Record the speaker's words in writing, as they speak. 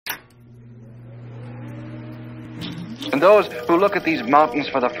And those who look at these mountains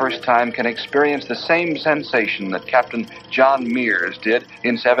for the first time can experience the same sensation that Captain John Mears did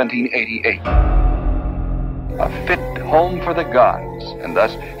in 1788. A fit home for the gods, and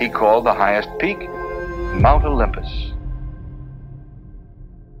thus he called the highest peak Mount Olympus.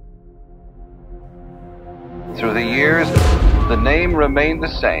 Through the years, the name remained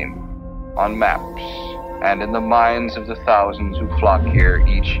the same on maps and in the minds of the thousands who flock here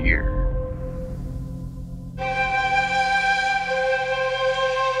each year.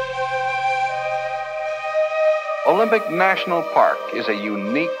 Olympic National Park is a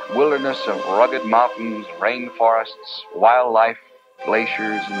unique wilderness of rugged mountains, rainforests, wildlife,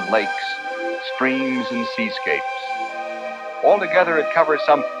 glaciers and lakes, streams and seascapes. Altogether, it covers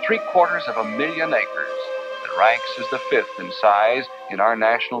some 750,000 acres and ranks as the 5th in size in our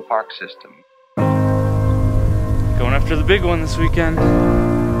national park system. Going after the big one this weekend.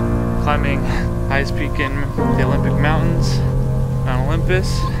 Climbing highest peak in the Olympic Mountains, Mount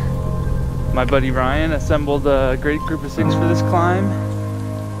Olympus. My buddy Ryan assembled a great group of 6 for this climb,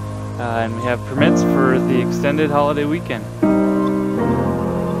 and we have permits for the extended holiday weekend.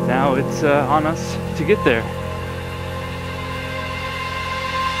 Now it's on us to get there.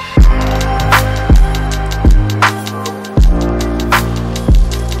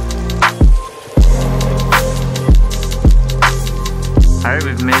 Alright,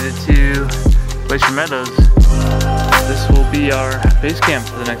 we've made it to Glacier Meadows. This will be our base camp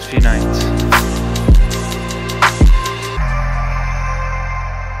for the next few nights.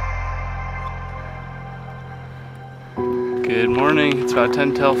 Good morning, it's about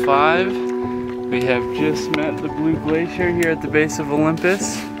 10 till 5. We have just met the Blue Glacier here at the base of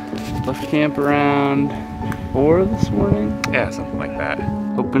Olympus. Left camp around 4 this morning. Yeah, something like that.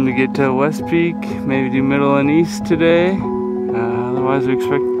 Hoping to get to West Peak, maybe do Middle and East today. Otherwise we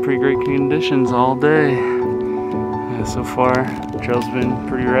expect pretty great conditions all day. So far, the trail's been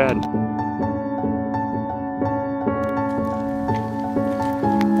pretty rad.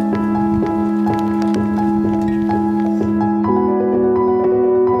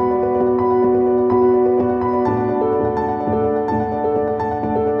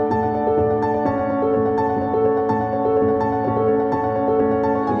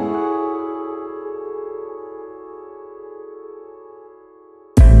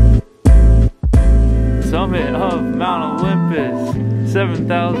 Summit of Mount Olympus,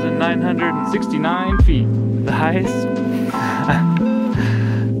 7,969 feet. The highest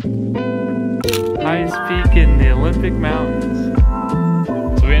peak in the Olympic Mountains.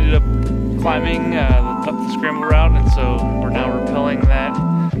 So we ended up climbing up the scramble route, and so we're now rappelling that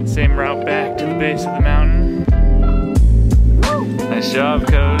same route back to the base of the mountain. Nice job,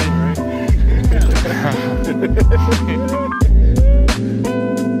 Cody.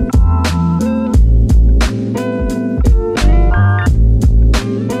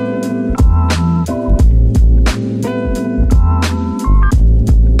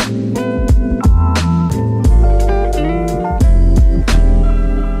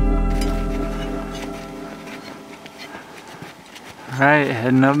 Alright,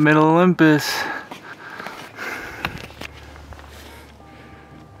 heading up Middle Olympus.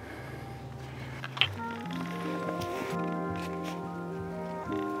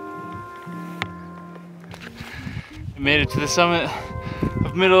 We made it to the summit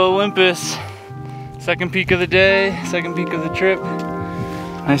of Middle Olympus. Second peak of the day, second peak of the trip.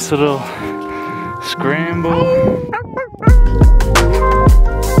 Nice little scramble.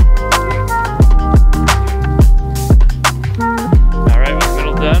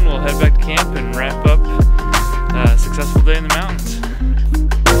 Done, we'll head back to camp and wrap up a successful day in the mountains.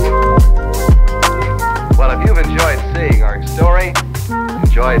 Well, if you've enjoyed seeing our story,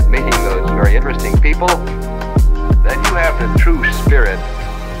 enjoyed meeting those very interesting people, then you have the true spirit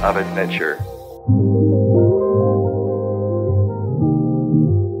of adventure.